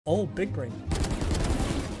Oh, big brain.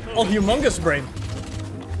 Oh, humongous brain.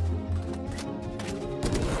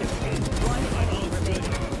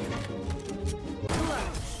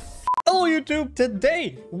 Hello YouTube!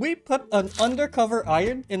 Today, we put an undercover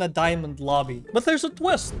iron in a diamond lobby. But there's a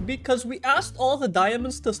twist, because we asked all the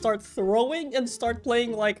diamonds to start throwing and start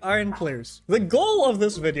playing like iron players. The goal of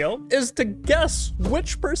this video is to guess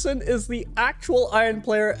which person is the actual iron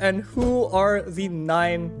player and who are the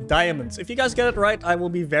 9 diamonds. If you guys get it right, I will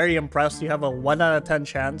be very impressed. You have a 1 out of 10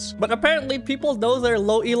 chance. But apparently, people know they're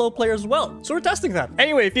low elo players well. So we're testing that.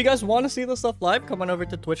 Anyway, if you guys want to see this stuff live, come on over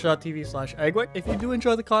to twitch.tv/eggwick. If you do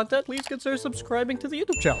enjoy the content, please consider subscribing to the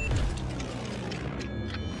YouTube channel.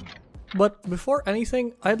 But before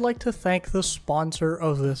anything, I'd like to thank the sponsor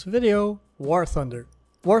of this video, War Thunder.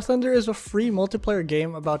 War Thunder is a free multiplayer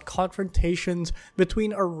game about confrontations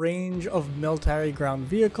between a range of military ground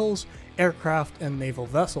vehicles, aircraft, and naval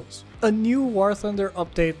vessels. A new War Thunder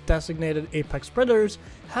update designated Apex Predators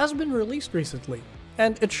has been released recently,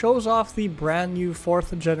 and it shows off the brand new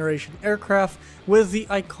 4th generation aircraft with the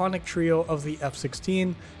iconic trio of the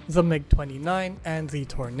F-16, the MiG-29, and the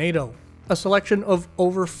Tornado. A selection of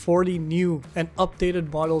over 40 new and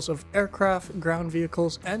updated models of aircraft, ground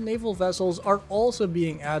vehicles, and naval vessels are also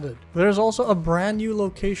being added. There's also a brand new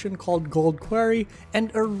location called Gold Quarry and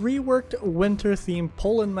a reworked winter-themed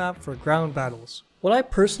Poland map for ground battles. What I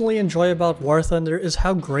personally enjoy about War Thunder is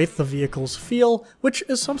how great the vehicles feel, which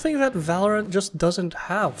is something that Valorant just doesn't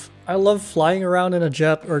have. I love flying around in a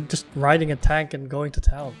jet or just riding a tank and going to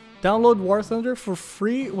town. Download War Thunder for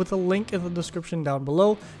free with a link in the description down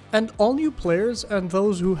below, and all new players and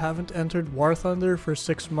those who haven't entered War Thunder for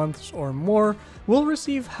 6 months or more will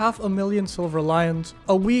receive 500,000 silver lions,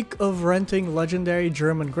 a week of renting legendary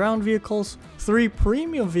German ground vehicles, 3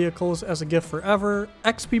 premium vehicles as a gift forever,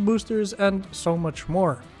 XP boosters, and so much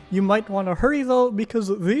more. You might want to hurry though,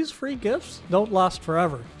 because these free gifts don't last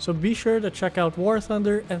forever. So be sure to check out War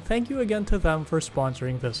Thunder, and thank you again to them for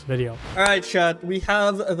sponsoring this video. Alright chat, we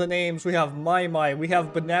have the names. We have Mai, we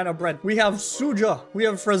have Banana Bread, we have Suja, we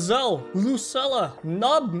have Frizzell, Lucella,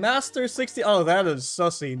 Knobmaster60, oh that is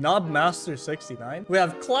sussy, Knobmaster69. We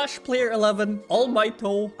have Clash Player 11,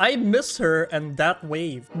 Almighto, I Miss Her, and That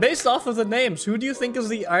Wave. Based off of the names, who do you think is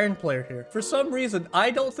the iron player here? For some reason,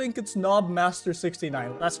 I don't think it's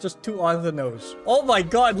Knobmaster69. That's just too on the nose. Oh my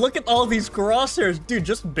god, look at all these crosshairs. Dude,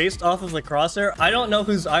 just based off of the crosshair, I don't know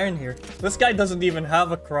who's iron here. This guy doesn't even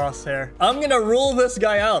have a crosshair. I'm gonna rule this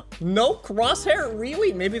guy out. No crosshair?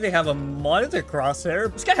 Really? Maybe they have a monitor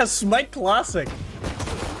crosshair. This guy has Smite Classic.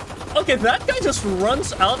 Okay, that guy just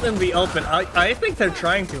runs out in the open. I think they're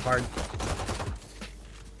trying too hard.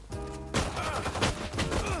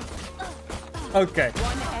 Okay.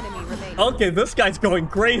 Okay, this guy's going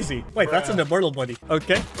crazy. Wait, that's an immortal buddy.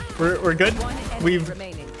 Okay, we're good.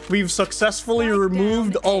 We've successfully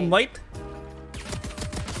removed All Might.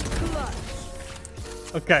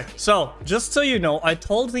 Okay, so just so you know, I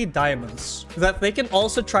told the diamonds that they can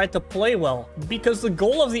also try to play well, because the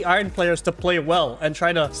goal of the iron player is to play well and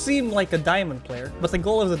try to seem like a diamond player, but the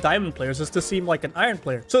goal of the diamond players is to seem like an iron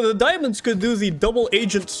player. So the diamonds could do the double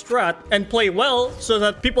agent strat and play well so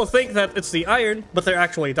that people think that it's the iron, but they're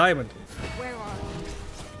actually diamond. Where are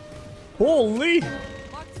Holy!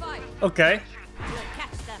 Okay.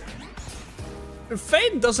 catch them.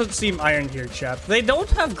 Fade doesn't seem iron here, chat. They don't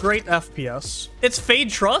have great FPS. It's Fade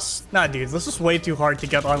Trust? Nah, dude, this is way too hard to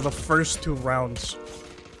get on the first 2 rounds.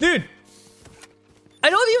 Dude! I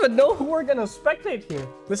don't even know who we're gonna spectate here.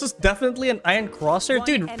 This is definitely an iron crosshair.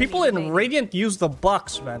 Dude, people in Radiant use the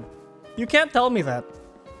box, man. You can't tell me that.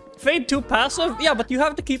 Fade too passive? Yeah, but you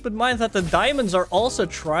have to keep in mind that the diamonds are also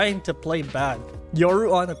trying to play bad.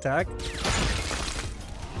 Yoru on attack.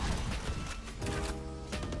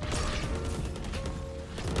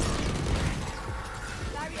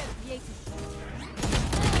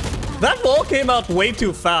 That wall came out way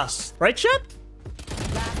too fast. Right, chat?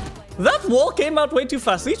 That wall came out way too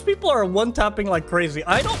fast. These people are one-tapping like crazy.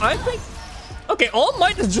 I think... Okay, All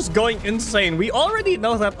Might is just going insane. We already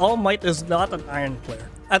know that All Might is not an iron player.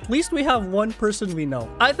 At least we have one person we know.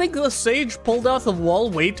 I think the Sage pulled out the wall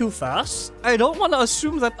way too fast. I don't want to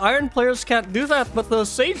assume that iron players can't do that, but the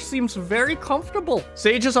Sage seems very comfortable.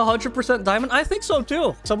 Sage is 100% diamond? I think so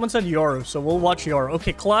too. Someone said Yoru, so we'll watch Yoru.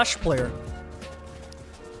 Okay, Clash player.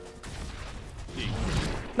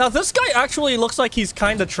 Now this guy actually looks like he's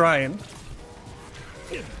kind of trying.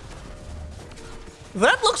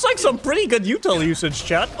 That looks like some pretty good util usage,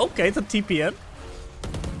 chat. Okay, the TPN.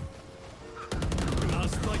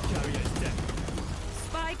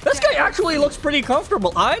 This guy actually looks pretty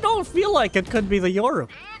comfortable. I don't feel like it could be the Yoru.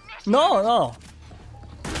 No, no.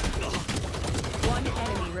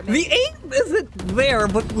 remaining. The aim isn't there,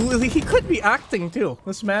 but he could be acting too.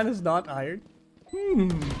 This man is not iron.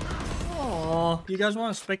 Aww. You guys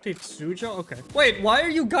want to spectate Suja? Okay. Wait, why are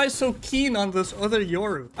you guys so keen on this other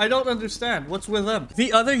Yoru? I don't understand. What's with them?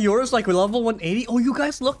 The other Yoru's like level 180? Oh, you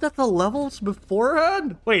guys looked at the levels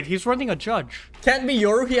beforehand? Wait, he's running a judge. Can't be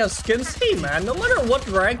Yoru, he has skins? Hey man, no matter what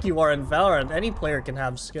rank you are in Valorant, any player can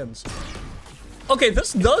have skins. Okay,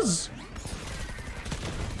 this does...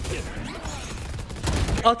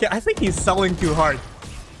 Okay, I think he's selling too hard.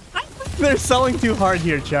 I think they're selling too hard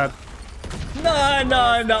here, chat. No.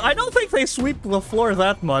 I don't think they sweep the floor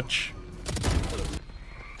that much.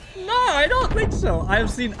 No, I don't think so.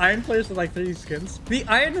 I've seen Iron players with like 30 skins. The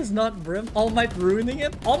Iron is not Brim. All Might ruining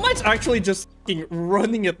it. All Might's actually just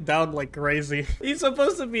running it down like crazy. He's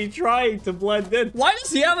supposed to be trying to blend in. Why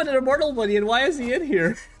does he have an Immortal buddy and why is he in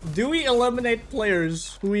here? Do we eliminate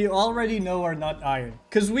players who we already know are not Iron?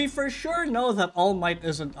 Because we for sure know that All Might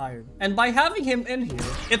isn't Iron. And by having him in here,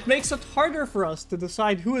 it makes it harder for us to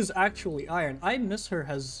decide who is actually Iron. I miss her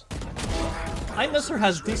has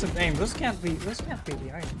decent aim. This can't be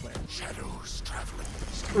the Iron player. Shadows traveling.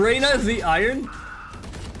 Reyna is the Iron?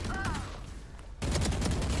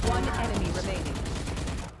 One enemy remaining.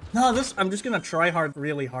 No, I'm just gonna try hard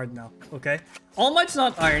really hard now, okay? All Might's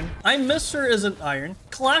not Iron. I Miss Her isn't Iron.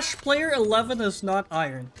 Clash player 11 is not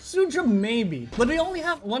Iron. Suja maybe, but we only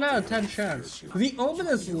have 1 out of 10 chance. The Omen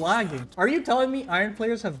is lagging. Are you telling me Iron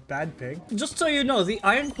players have bad ping? Just so you know, the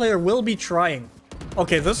Iron player will be trying.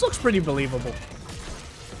 Okay, this looks pretty believable.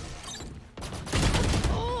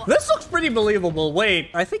 This looks pretty believable. Wait,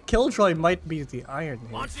 I think Killjoy might be the Iron here.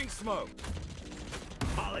 Launching smoke.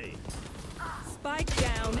 Molly. Spike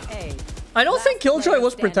down A. I don't think Killjoy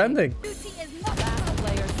was standing. pretending. Last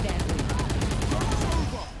player standing.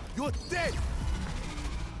 You're dead.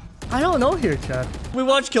 I don't know here, chat. We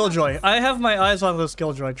watch Killjoy. I have my eyes on this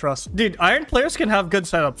Killjoy, trust. Dude, Iron players can have good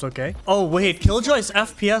setups, okay? Oh, wait. Killjoy's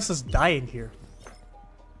FPS is dying here.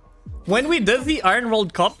 When we did the Iron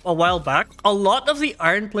World Cup a while back, a lot of the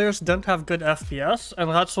Iron players didn't have good FPS, and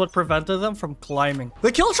that's what prevented them from climbing.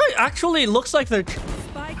 The Killjoy actually looks like they're...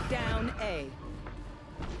 Spike down A.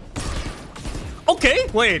 Okay,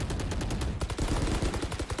 wait.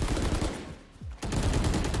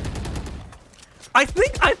 I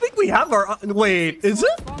think we have our... Wait, is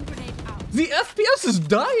it? The FPS is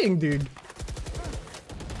dying, dude.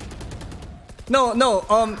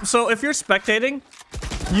 No, so if you're spectating,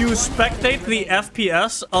 you spectate the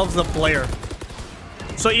FPS of the player.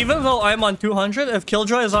 So even though I'm on 200, if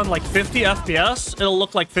Killjoy is on like 50 FPS, it'll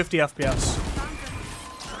look like 50 FPS.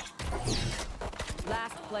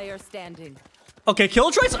 Last player standing. Okay,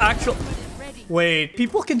 Killjoy's actual... Wait,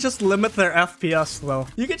 people can just limit their FPS though.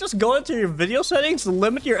 You can just go into your video settings,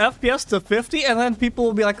 limit your FPS to 50, and then people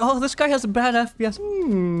will be like, oh, this guy has a bad FPS.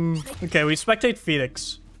 Okay, we spectate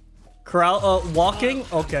Phoenix. Walking,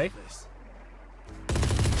 okay.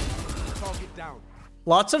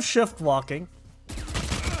 Lots of shift walking.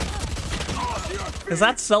 Is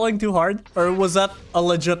that selling too hard? Or was that a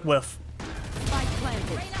legit whiff?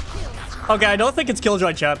 Okay, I don't think it's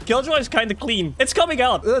Killjoy, chat. Killjoy is kind of clean. It's coming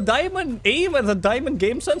out. The diamond aim and the diamond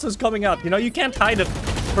game sense is coming out. You know, you can't hide it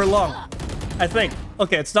for long. I think.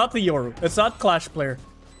 Okay, it's not the Yoru. It's not Clash player.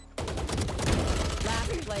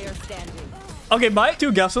 Last player standing. Okay, my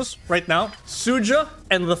 2 guesses right now. Suja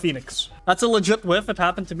and the Phoenix. That's a legit whiff. It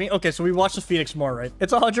happened to me. Okay, so we watched the Phoenix more, right?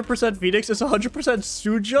 It's 100% Phoenix. It's 100%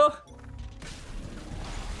 Suja.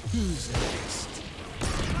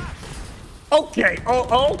 Okay.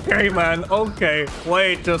 Oh, okay, man. Okay.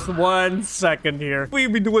 Wait just 1 second here.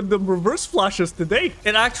 We've been doing the reverse flashes today.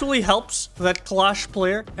 It actually helps that Clash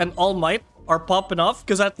player and All Might are popping off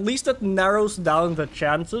because at least it narrows down the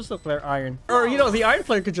chances that they're Iron. Or, you know, the Iron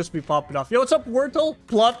player could just be popping off. Yo, what's up, Wordle?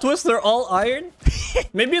 Plot twist, they're all Iron?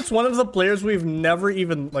 Maybe it's one of the players we've never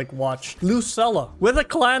even, like, watched. Lucella. With a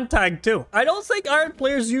clan tag, too. I don't think Iron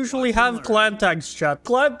players usually have clan tags, chat.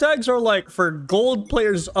 Clan tags are, like, for gold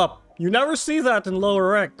players up. You never see that in lower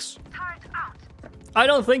ranks. I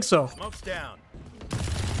don't think so. Smoke's down.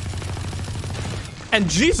 And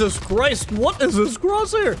Jesus Christ, what is this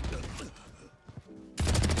Crosshair?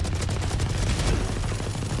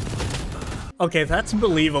 Okay, that's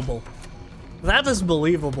believable. That is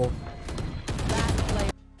believable.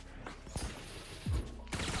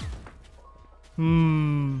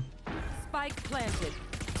 Spike planted.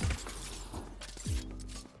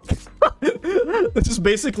 This is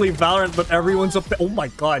basically Valorant, but everyone's up. Oh my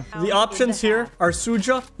god. The options here are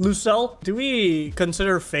Suja, Lucelle. Do we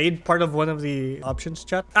consider Fade part of one of the options,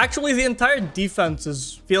 chat? Actually, the entire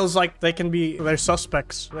defense feels like they're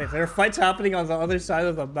suspects. Wait, there are fights happening on the other side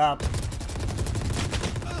of the map.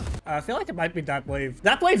 I feel like it might be that wave.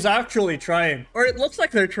 That wave's actually trying. Or it looks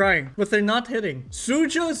like they're trying, but they're not hitting.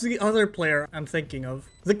 Suja is the other player I'm thinking of.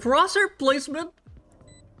 The crosshair placement?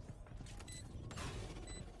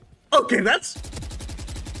 Okay, that's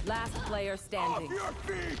Last player standing.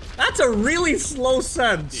 a really slow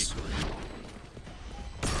sense.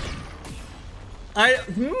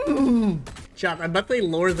 Chat, I bet they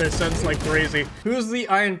lower their sense like crazy. Who's the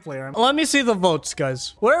iron player? Let me see the votes,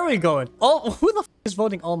 guys. Where are we going? Oh, who the f is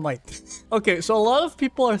voting All Might? Okay, so a lot of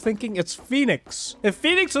people are thinking it's Phoenix. If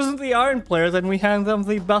Phoenix isn't the iron player, then we hand them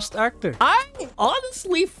the best actor. I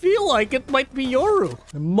honestly feel like it might be Yoru.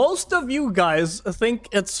 Most of you guys think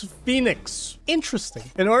it's Phoenix. Interesting.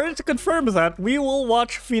 In order to confirm that, we will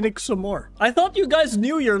watch Phoenix some more. I thought you guys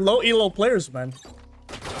knew your low elo players, man.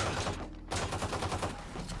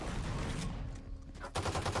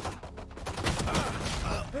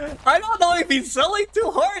 I don't know if he's selling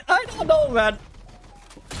too hard. I don't know, man.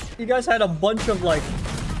 You guys had a bunch of like...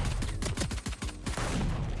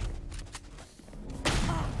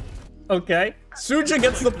 Okay. Suja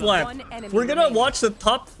gets the plant. We're gonna watch the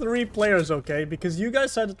top 3 players, okay? Because you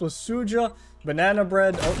guys said it was Suja, Banana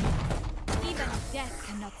Bread... Oh. Even death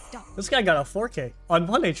cannot stop. This guy got a 4K on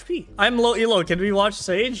 1 HP. I'm low elo. Can we watch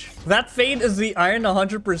Sage? That fade is the iron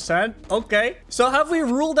 100%. Okay. So have we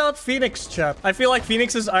ruled out Phoenix, chat? I feel like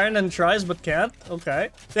Phoenix is iron and tries but can't. Okay.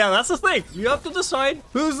 Yeah, that's the thing. You have to decide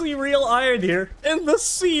who's the real iron here in the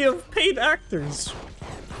sea of paid actors.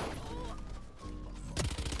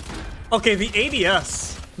 Okay, the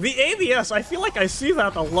ADS. The ADS. I feel like I see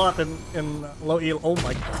that a lot in low elo. Oh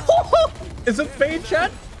my god. Is it fade,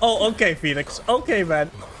 chat? Oh, okay, Phoenix. Okay, man.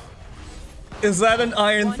 Is that an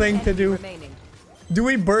iron thing to do? Do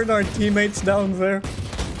we burn our teammates down there?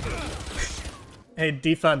 Hey,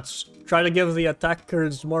 defense. Try to give the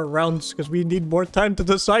attackers more rounds because we need more time to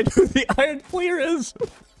decide who the iron player is.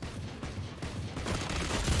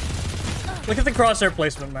 Look at the crosshair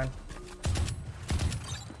placement, man.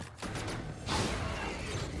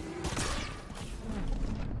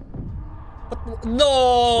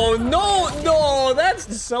 No, no, no,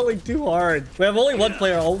 that's selling too hard. We have only one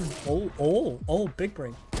player. Oh, big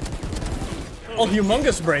brain. Oh,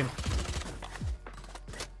 humongous brain.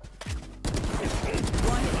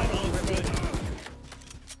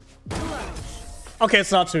 Okay,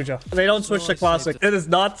 it's not Suja. They don't switch to classic. It is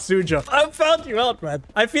not Suja. I found you out, man.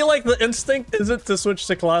 I feel like the instinct isn't to switch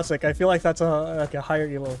to classic. I feel like that's like a higher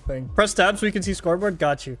elo thing. Press tab so we can see scoreboard.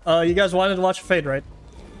 Got you. You guys wanted to watch Fade, right?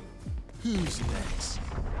 Who's next?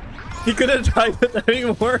 He couldn't hide it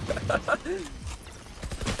anymore.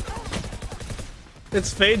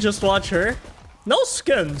 It's Faye, just watch her. No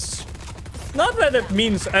skins. Not that it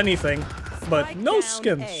means anything, but no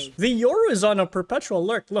skins. The Yoru is on a perpetual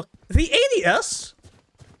lurk. Look, the ADS?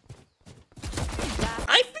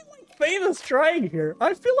 I feel like Faye is trying here.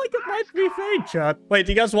 I feel like it might be Faye, chat. Wait,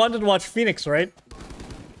 you guys wanted to watch Phoenix, right?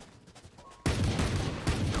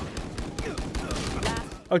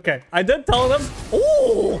 Okay, I did tell them.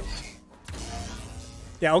 Oh!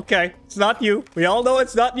 Yeah, okay. It's not you. We all know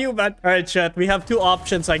it's not you, man. Alright, chat. We have 2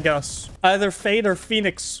 options, I guess. Either Fade or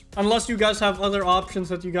Phoenix. Unless you guys have other options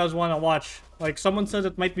that you guys want to watch. Like, someone said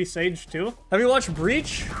it might be Sage, too. Have you watched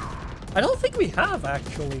Breach? I don't think we have,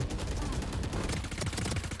 actually.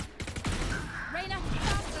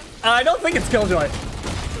 I don't think it's Killjoy.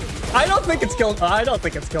 I don't think it's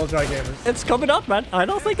Killjoy gamers. It's coming up, man. I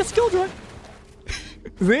don't think it's Killjoy.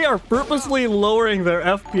 They are purposely lowering their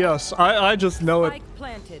FPS. I just know it.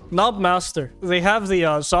 Knob Master. They have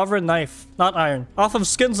the Sovereign Knife, not iron. Off of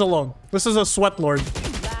skins alone. This is a Sweat Lord.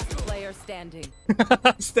 Last player standing.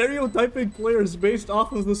 Stereotyping players based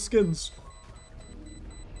off of the skins.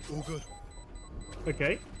 All good.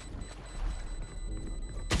 Okay.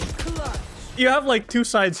 You have like 2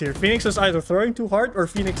 sides here. Phoenix is either throwing too hard or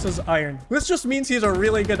Phoenix is iron. This just means he's a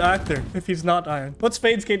really good actor if he's not iron. What's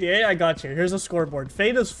Fade's KDA? I got you. Here's a scoreboard.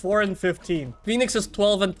 Fade is 4 and 15. Phoenix is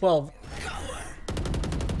 12 and 12.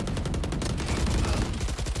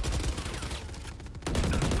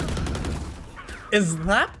 Is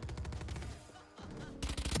that?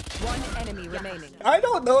 One enemy remaining. I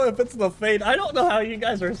don't know if it's the Fade. I don't know how you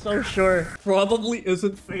guys are so sure. Probably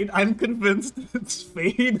isn't Fade. I'm convinced it's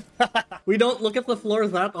Fade. We don't look at the floor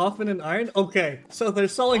that often in iron? Okay, so they're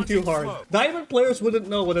selling too hard. Diamond players wouldn't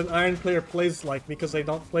know what an iron player plays like because they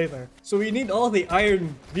don't play there. So we need all the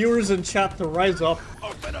iron viewers in chat to rise up.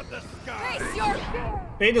 Open up the sky.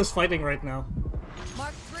 Fade is fighting right now.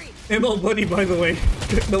 Mark 3. ML buddy, by the way.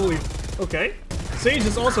 No leave. Okay. Sage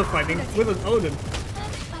is also fighting with an Odin.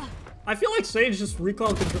 I feel like Sage just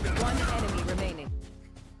recall control. One enemy remaining.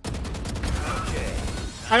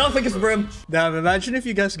 I don't think it's Brim. Damn, imagine if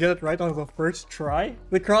you guys get it right on the first try.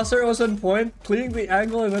 The crosshair was on point, clearing the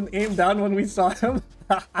angle and then aim down when we saw him.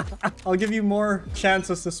 I'll give you more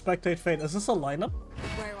chances to spectate Fade. Is this a lineup?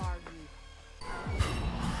 Where are you?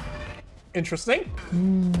 Interesting.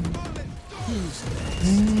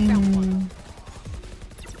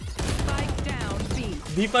 Spike down B.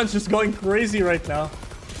 Defense just going crazy right now.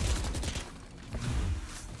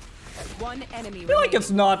 One enemy I feel like remaining.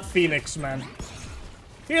 it's not Phoenix, man.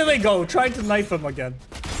 Here they go, trying to knife him again.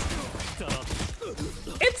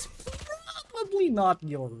 It's probably not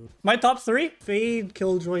Yoru. My top 3? Fade,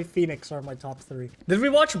 Killjoy, Phoenix are my top 3. Did we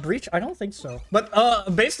watch Breach? I don't think so.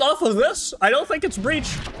 But based off of this, I don't think it's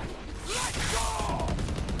Breach.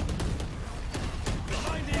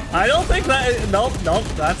 I don't think that. Nope,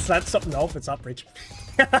 that's something. Nope, it's not Breach.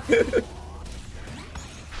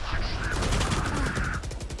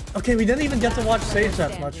 Okay, we didn't even get to watch Sage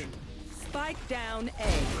that much. Spike down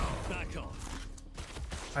A. Back off.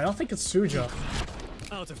 I don't think it's Suja.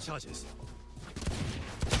 Out of charges.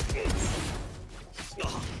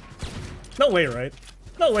 No way, right?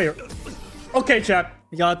 No way. Okay, chat.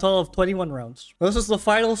 We got a total of 21 rounds. This is the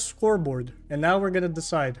final scoreboard. And now we're gonna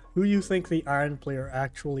decide who you think the Iron player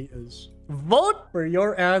actually is. Vote for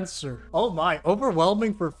your answer. Oh my,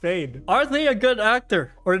 overwhelming for Fade. Are they a good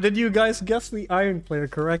actor? Or did you guys guess the Iron player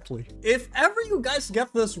correctly? If ever you guys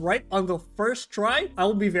get this right on the first try, I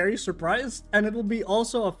will be very surprised. And it will be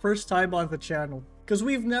also a first time on the channel. Because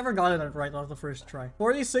we've never gotten it right on the first try.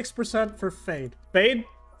 46% for Fade. Fade?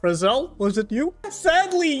 Frizzell? Was it you?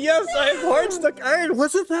 Sadly, yes, I have hard stuck iron.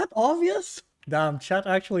 Wasn't that obvious? Damn, chat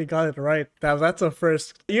actually got it right. Damn, that's a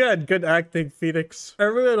first. You had good acting, Phoenix.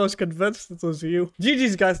 Everyone was convinced it was you.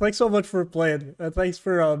 GG's, guys. Thanks so much for playing. And thanks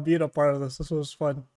for being a part of this. This was fun.